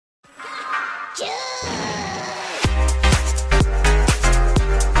Hello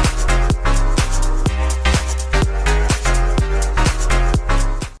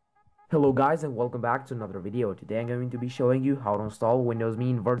guys, and welcome back to another video. Today I'm going to be showing you how to install Windows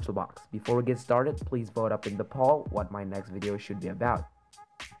Me in VirtualBox. Before we get started, please vote up in the poll what my next video should be about.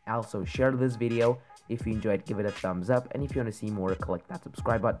 Also, share this video. If you enjoyed, give it a thumbs up, and if you want to see more, click that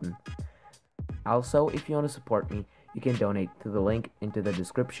subscribe button. Also, if you want to support me, you can donate to the link into the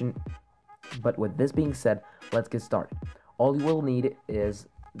description. But with this being said, let's get started. All you will need is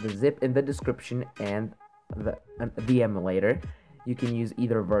the zip in the description and the emulator. You can use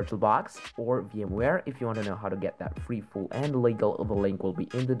either VirtualBox or VMware if you want to know how to get that free, full, and legal. The link will be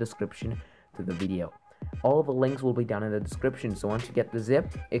in the description to the video. All of the links will be down in the description. So once you get the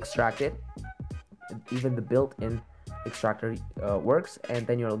zip, extract it. Even the built-in extractor works, and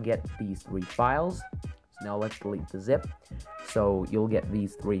then you'll get these three files. So now let's delete the zip. So you'll get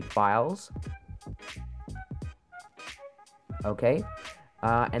these three files. Okay.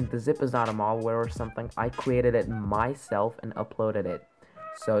 And the zip is not a malware or something. I created it myself and uploaded it,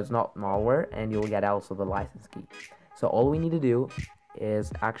 so it's not malware, and you'll get also the license key. So all we need to do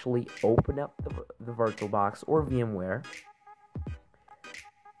is actually open up the VirtualBox or VMware.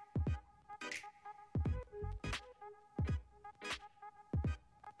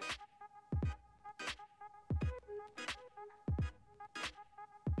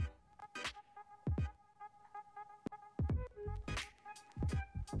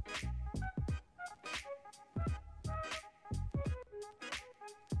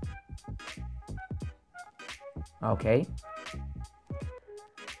 Okay.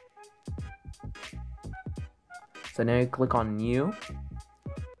 So now you click on New.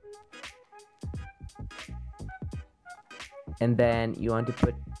 And then you want to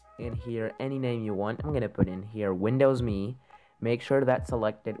put in here any name you want. I'm going to put in here Windows Me. Make sure that's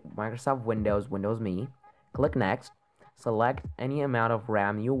selected Microsoft Windows, Windows Me. Click Next. Select any amount of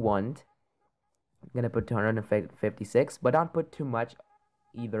RAM you want. I'm going to put 256, but don't put too much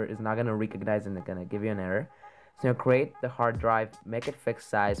either. It's not going to recognize and it's going to give you an error. So now create the hard drive, make it fixed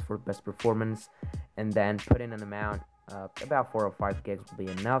size for best performance, and then put in an amount, about 4 or 5 gigs will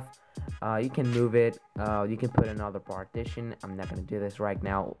be enough. You can move it, you can put another partition. I'm not going to do this right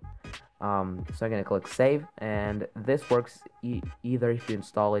now. So I'm going to click save, and this works either if you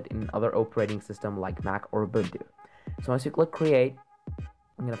install it in other operating system like Mac or Ubuntu. So once you click create,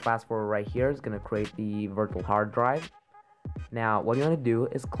 I'm going to fast forward right here. It's going to create the virtual hard drive. Now what you want to do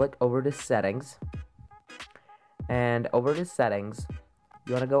is click over to settings. And over to settings,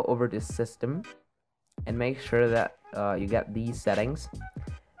 you want to go over to system and make sure that you get these settings.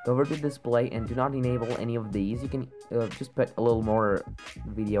 Go over to display and do not enable any of these. You can just put a little more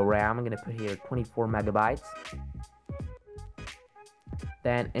video RAM. I'm going to put here 24 megabytes.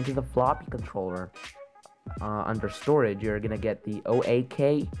 Then into the floppy controller, under storage, you're going to get the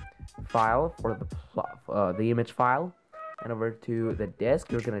OAK file for the image file. And over to the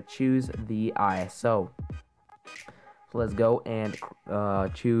disk, you're going to choose the ISO. So let's go and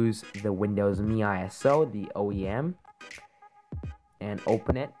choose the Windows Me ISO, the OEM, and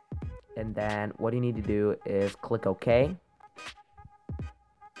open it. And then what you need to do is click OK.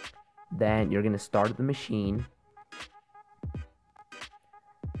 Then you're going to start the machine.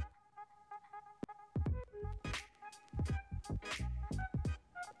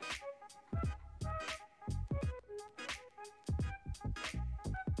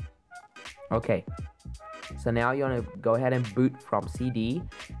 Okay. So now you want to go ahead and boot from CD,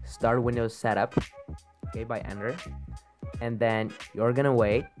 start Windows setup, okay, by enter, and then you're gonna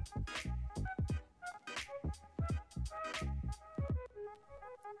wait.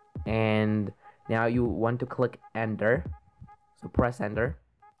 And now you want to click enter, so press enter.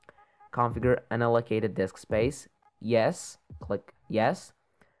 Configure unallocated disk space, yes, click yes,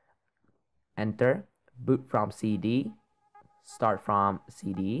 enter, boot from CD, start from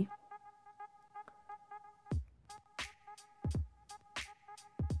CD.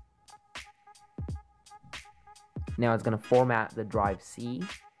 Now it's going to format the drive C.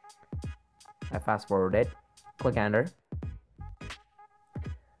 I fast forward it. Click enter.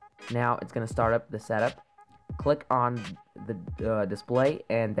 Now it's going to start up the setup. Click on the display,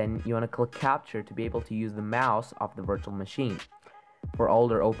 and then you want to click capture to be able to use the mouse of the virtual machine. For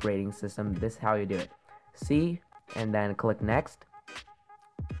older operating system, this is how you do it. C, and then click next.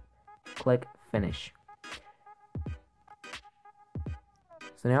 Click finish.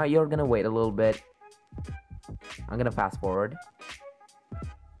 So now you're going to wait a little bit. I'm gonna fast forward.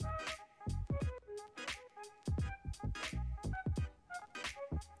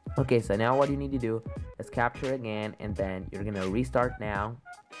 Okay, so now what you need to do is capture again, and then you're gonna restart now.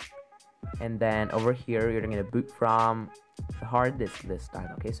 and then over here you're gonna boot from the hard disk this time.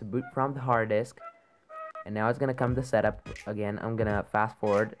 Okay, so boot from the hard disk, and now it's gonna come to setup again. I'm gonna fast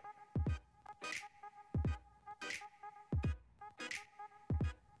forward.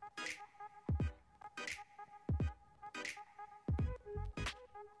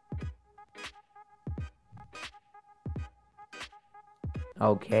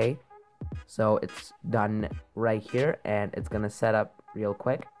 Okay, so it's done right here, and it's gonna set up real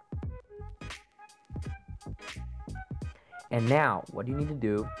quick. And now what you need to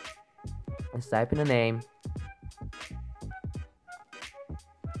do is type in a name,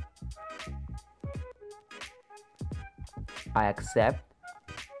 I accept,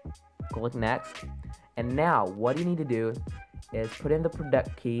 click next, and now what you need to do is put in the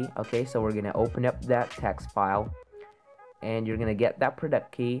product key. Okay, so we're gonna open up that text file, and you're gonna get that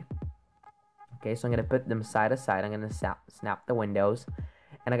product key. Okay, so I'm gonna put them side to side. I'm gonna snap the windows,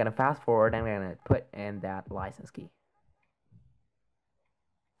 and I'm gonna fast forward, and I'm gonna put in that license key.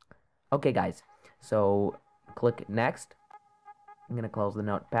 Okay guys, so click next. I'm gonna close the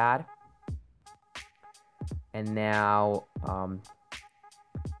notepad, and now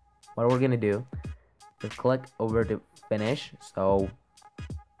what we're gonna do is click over to finish. So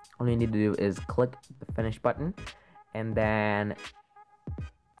all you need to do is click the finish button, and then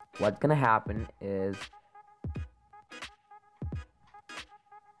what's gonna happen is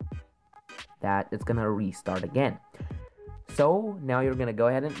that it's gonna restart again. So now you're gonna go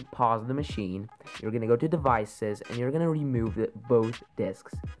ahead and pause the machine. You're gonna go to devices, and you're gonna remove both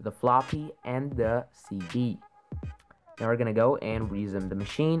disks, the floppy and the CD. Now we're gonna go and resume the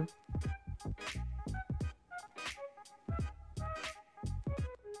machine.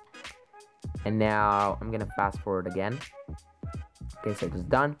 And now I'm gonna fast forward again. Okay, so it's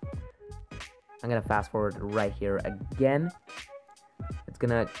done. I'm gonna fast forward right here again. It's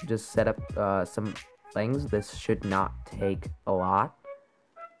gonna just set up some things. This should not take a lot.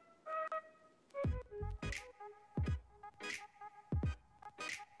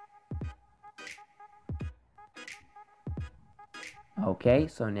 Okay,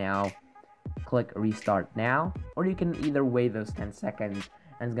 so now click restart now, or you can either wait those 10 seconds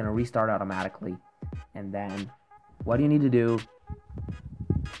and it's gonna restart automatically. And then what you need to do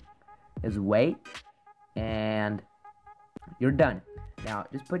is wait, and you're done. Now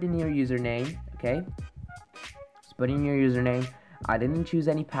just put in your username. Okay, just put in your username. I didn't choose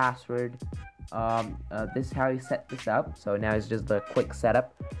any password. This is how you set this up. So now it's just a quick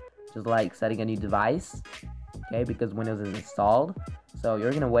setup, just like setting a new device. Okay, because Windows is installed. So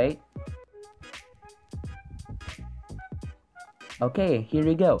you're gonna wait. Okay, here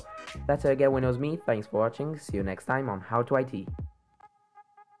you go. That's how you get Windows Me. Thanks for watching. See you next time on How to IT.